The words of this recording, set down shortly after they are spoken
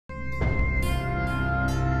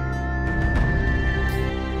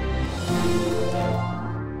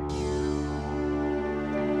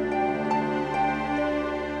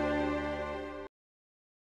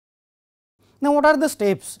Now, what are the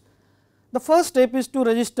steps? The first step is to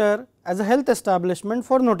register as a health establishment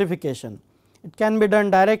for notification. It can be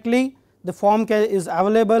done directly. The form is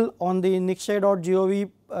available on the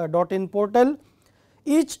nikshay.gov.in portal.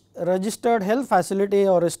 Each registered health facility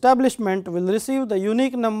or establishment will receive the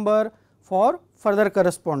unique number for further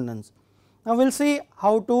correspondence. Now, we will see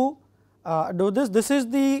how to do this. This is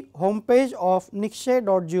the home page of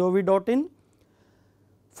nikshay.gov.in.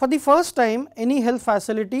 For the first time, any health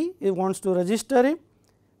facility wants to register it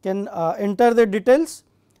can enter the details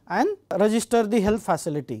and register the health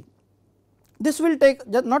facility. This will take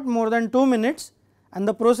not more than 2 minutes and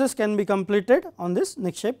the process can be completed on this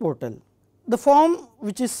Nikshay portal. The form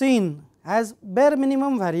which is seen has bare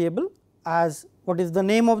minimum variable as what is the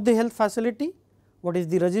name of the health facility, what is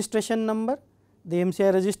the registration number, the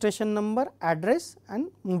MCI registration number, address and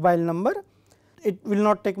mobile number. It will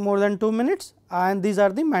not take more than 2 minutes and these are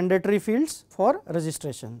the mandatory fields for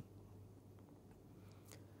registration.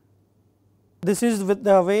 This is with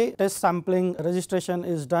the way test sampling registration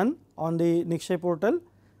is done on the Nikshay portal.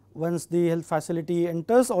 Once the health facility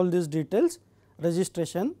enters all these details,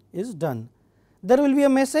 registration is done. There will be a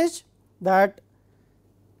message that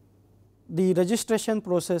the registration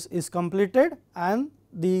process is completed and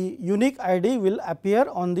the unique ID will appear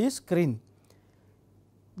on the screen.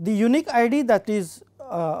 The unique ID that is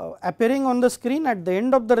appearing on the screen at the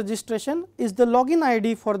end of the registration is the login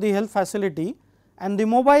ID for the health facility and the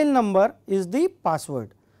mobile number is the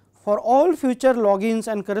password. For all future logins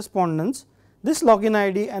and correspondence, this login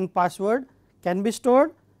ID and password can be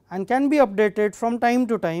stored and can be updated from time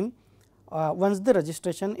to time once the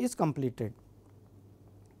registration is completed.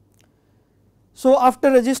 So,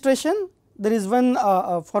 after registration there is one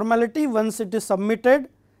formality. Once it is submitted,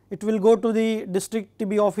 it will go to the district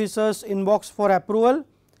TB officer's inbox for approval.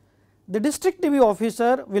 The district TB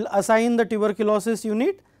officer will assign the tuberculosis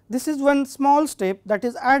unit. This is one small step that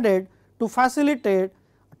is added to facilitate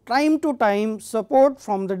time to time support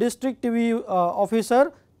from the district TB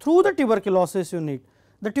officer through the tuberculosis unit.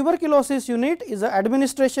 The tuberculosis unit is an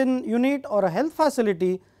administration unit or a health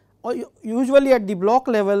facility usually at the block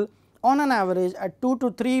level on an average at 2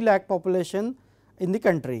 to 3 lakh population in the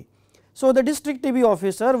country. So, the district TB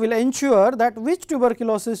officer will ensure that which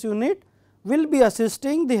tuberculosis unit will be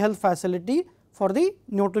assisting the health facility for the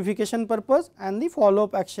notification purpose and the follow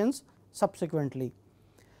up actions subsequently.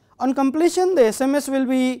 On completion, the SMS will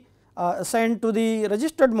be sent to the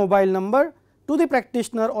registered mobile number to the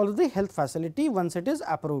practitioner or the health facility once it is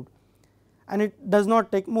approved, and it does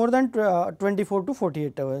not take more than 24 to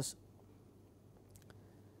 48 hours.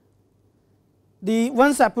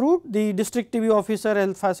 Once approved, the district TB officer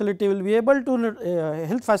health facility will be able to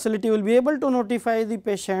notify the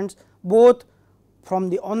patients both from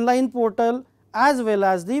the online portal as well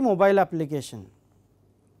as the mobile application.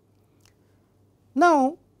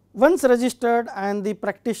 Now, once registered and the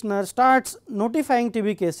practitioner starts notifying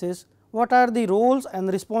TB cases, what are the roles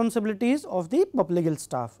and responsibilities of the public health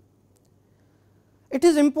staff? It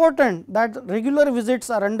is important that regular visits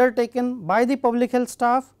are undertaken by the public health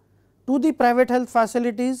staff to the private health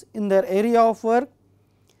facilities in their area of work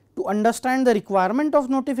to understand the requirement of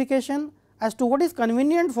notification as to what is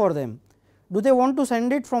convenient for them. Do they want to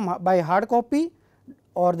send it by hard copy,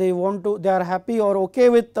 or they are happy or okay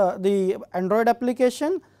with the Android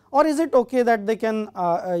application, or is it okay that they can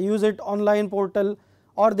use it online portal,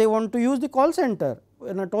 or they want to use the call center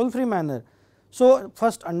in a toll free manner. So,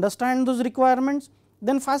 first understand those requirements,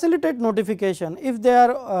 then facilitate notification. If they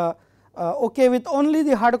are okay with only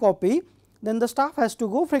the hard copy, then the staff has to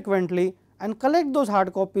go frequently and collect those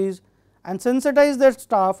hard copies and sensitize their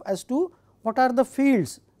staff as to what are the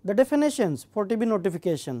fields, the definitions for TB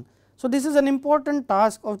notification. So, this is an important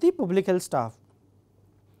task of the public health staff.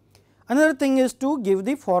 Another thing is to give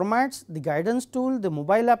the formats, the guidance tool, the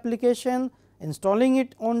mobile application, installing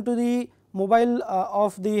it onto the mobile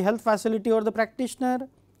of the health facility or the practitioner,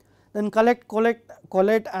 then collect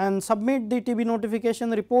and submit the TB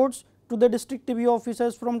notification reports to the district TB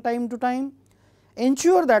officers from time to time.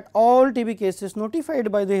 Ensure that all TB cases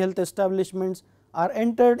notified by the health establishments are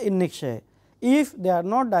entered in Nikshay if they are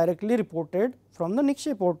not directly reported from the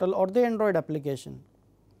Nikshay portal or the Android application.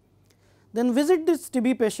 Then visit these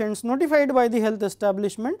TB patients notified by the health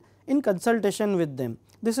establishment in consultation with them.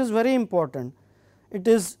 This is very important. It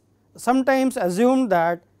is sometimes assumed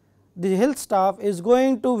that the health staff is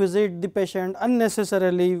going to visit the patient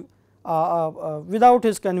unnecessarily without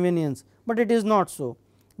his convenience, but it is not so.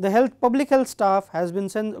 The public health staff has been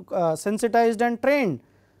sensitized and trained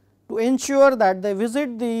to ensure that they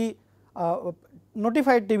visit the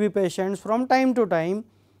notified TB patients from time to time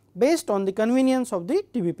based on the convenience of the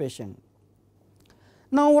TB patient.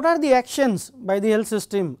 Now, what are the actions by the health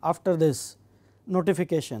system after this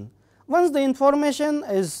notification? Once the information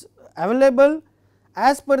is available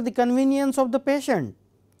as per the convenience of the patient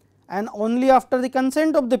and only after the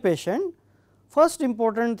consent of the patient, first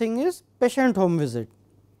important thing is patient home visit,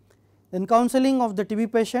 then counseling of the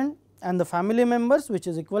TB patient and the family members, which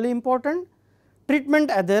is equally important,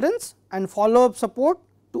 treatment adherence and follow up support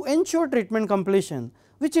to ensure treatment completion,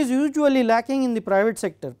 which is usually lacking in the private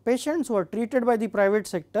sector. Patients who are treated by the private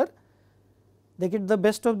sector, they get the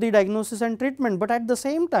best of the diagnosis and treatment, but at the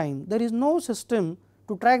same time there is no system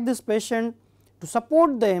to track this patient, to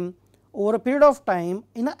support them over a period of time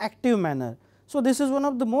in an active manner. So, this is one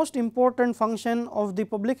of the most important function of the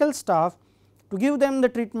public health staff, to give them the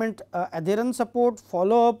treatment adherence support,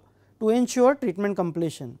 follow up to ensure treatment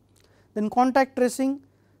completion. Then contact tracing,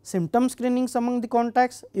 symptom screenings among the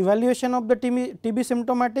contacts, evaluation of the TB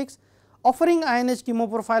symptomatics, offering INH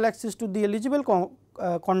chemoprophylaxis to the eligible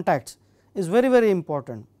contacts is very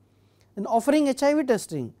important. And offering HIV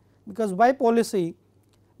testing, because by policy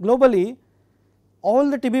globally all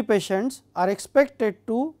the TB patients are expected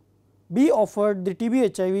to be offered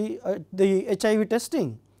the HIV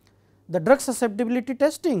testing, the drug susceptibility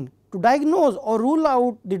testing to diagnose or rule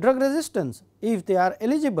out the drug resistance if they are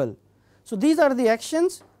eligible. So, these are the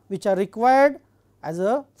actions which are required as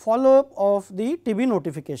a follow up of the TB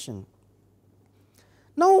notification.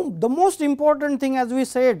 Now, the most important thing, as we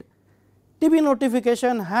said, TB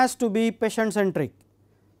notification has to be patient centric.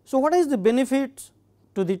 So, what is the benefits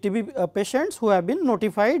to the TB patients who have been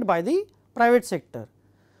notified by the private sector?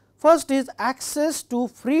 First is access to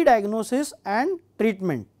free diagnosis and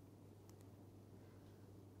treatment.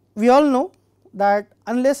 We all know that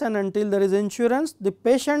unless and until there is insurance, the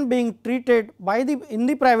patient being treated by in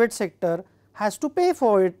the private sector has to pay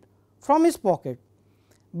for it from his pocket.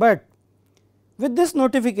 But with this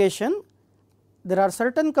notification, there are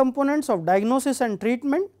certain components of diagnosis and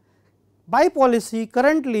treatment. By policy,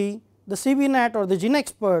 currently the CBNAT or the Gene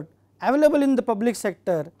Expert available in the public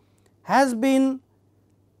sector has been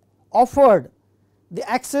offered, the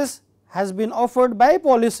access has been offered by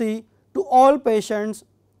policy to all patients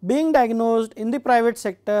being diagnosed in the private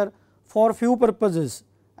sector for few purposes,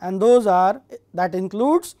 and those are, that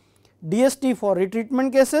includes DST for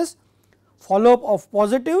retreatment cases, follow up of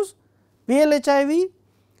positives, PLHIV,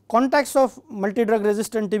 contacts of multi-drug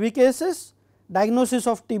resistant TB cases, diagnosis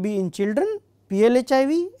of TB in children,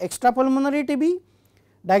 PLHIV, extrapulmonary TB,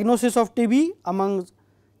 diagnosis of TB among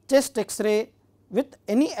chest X-ray with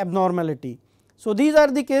any abnormality. So, these are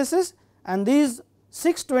the cases, and these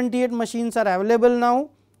 628 machines are available now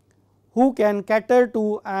who can cater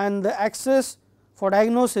to, and the access for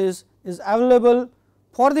diagnosis is available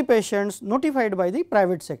for the patients notified by the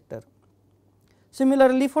private sector.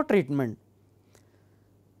 Similarly, for treatment,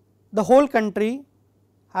 the whole country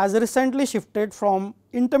has recently shifted from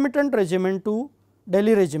intermittent regimen to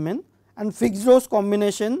daily regimen, and fixed dose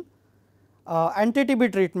combination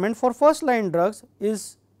anti-TB treatment for first line drugs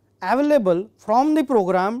is available from the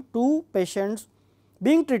program to patients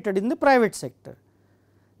being treated in the private sector.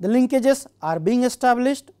 The linkages are being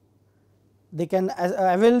established, they can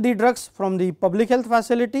avail the drugs from the public health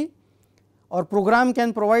facility, or program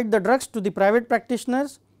can provide the drugs to the private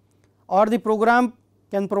practitioners, or the program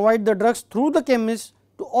can provide the drugs through the chemist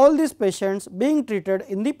to all these patients being treated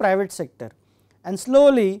in the private sector, and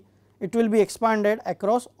slowly it will be expanded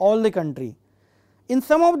across all the country. In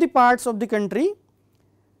some of the parts of the country,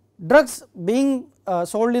 drugs being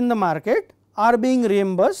sold in the market are being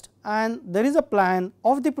reimbursed, and there is a plan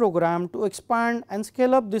of the program to expand and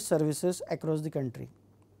scale up these services across the country.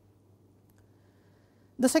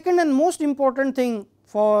 The second and most important thing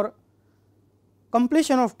for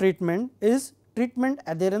completion of treatment is treatment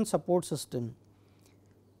adherence support system.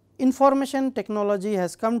 Information technology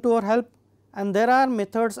has come to our help, and there are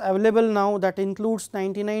methods available now that includes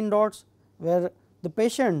 99 dots, where the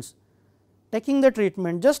patients taking the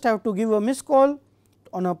treatment just have to give a missed call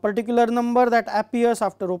on a particular number that appears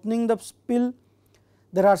after opening the pill.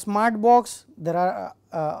 There are smart box, there are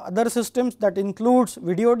other systems that includes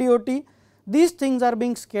video DOT. These things are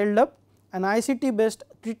being scaled up, and ICT based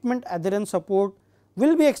treatment adherence support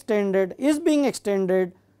will be extended, is being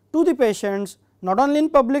extended to the patients not only in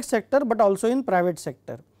public sector, but also in private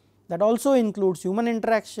sector. That also includes human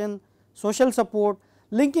interaction, social support,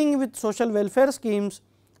 linking with social welfare schemes,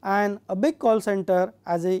 and a big call center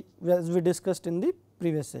as we discussed in the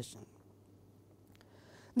previous session.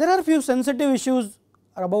 There are few sensitive issues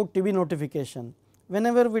about TB notification.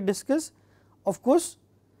 Whenever we discuss, of course,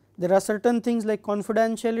 there are certain things like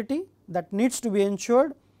confidentiality that needs to be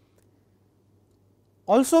ensured.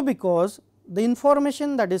 Also because the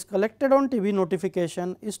information that is collected on TB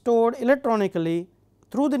notification is stored electronically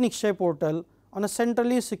through the Nikshay portal on a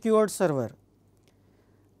centrally secured server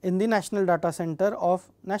in the National Data Center of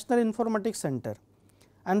National Informatics Center,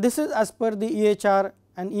 and this is as per the EHR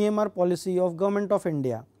and EMR policy of Government of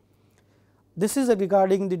India. This is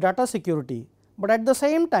regarding the data security, but at the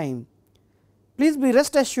same time please be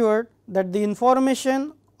rest assured that the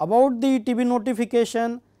information about the TB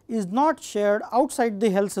notification is not shared outside the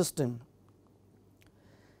health system.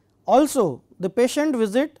 Also the patient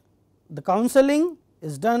visit, the counseling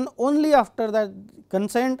is done only after the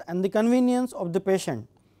consent and the convenience of the patient,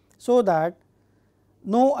 so that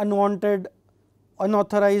no unwanted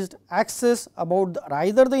unauthorized access about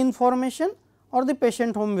either the information or the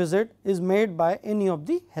patient home visit is made by any of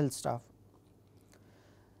the health staff.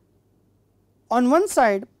 On one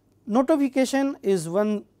side, notification is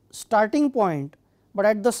one starting point, but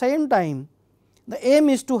at the same time the aim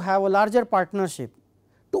is to have a larger partnership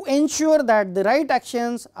to ensure that the right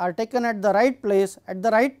actions are taken at the right place at the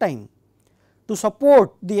right time, to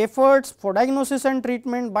support the efforts for diagnosis and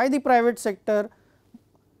treatment by the private sector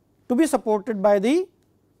to be supported by the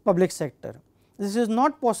public sector. This is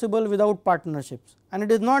not possible without partnerships, and it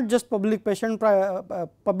is not just public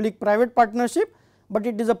private partnership, but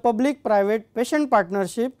it is a public private patient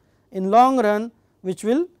partnership in long run, which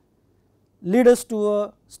will lead us to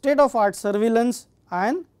a state of art surveillance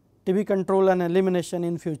and TB control and elimination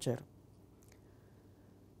in future.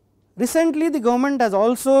 Recently the government has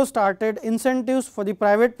also started incentives for the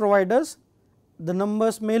private providers. The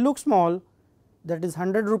numbers may look small, that is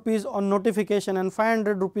 100 rupees on notification and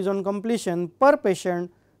 500 rupees on completion per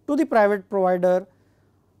patient to the private provider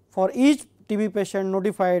for each TB patient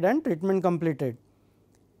notified and treatment completed.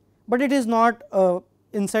 But it is not a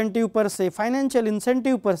incentive per se, financial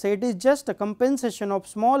incentive per se, it is just a compensation of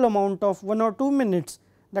small amount of 1 or 2 minutes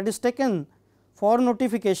that is taken for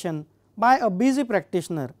notification by a busy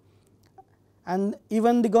practitioner, and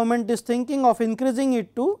even the government is thinking of increasing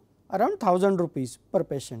it to around 1000 rupees per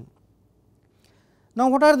patient. Now,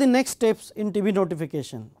 what are the next steps in TB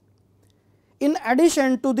notification? In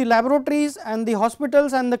addition to the laboratories and the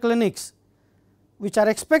hospitals and the clinics which are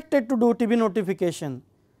expected to do TB notification,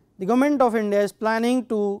 the Government of India is planning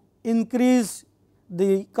to increase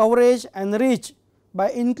the coverage and reach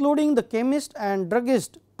by including the chemist and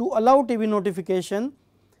druggist to allow TB notification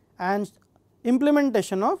and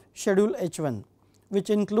implementation of Schedule H1, which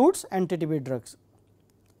includes anti-TB drugs.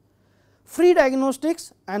 Free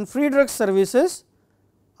diagnostics and free drug services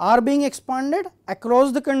are being expanded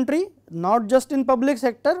across the country, not just in public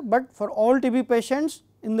sector, but for all TB patients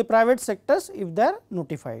in the private sectors if they are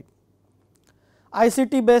notified.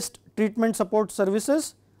 ICT based treatment support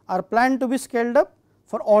services are planned to be scaled up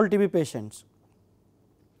for all TB patients.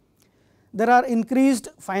 There are increased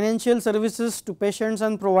financial services to patients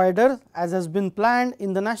and providers as has been planned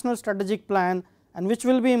in the National Strategic Plan and which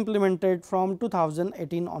will be implemented from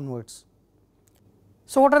 2018 onwards.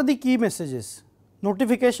 So, what are the key messages?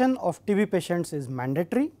 Notification of TB patients is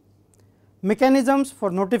mandatory. Mechanisms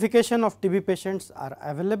for notification of TB patients are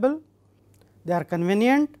available. They are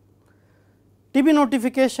convenient. TB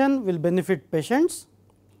notification will benefit patients,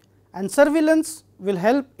 and surveillance will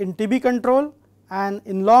help in TB control and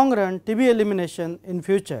in long run TB elimination in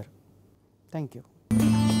future. Thank you.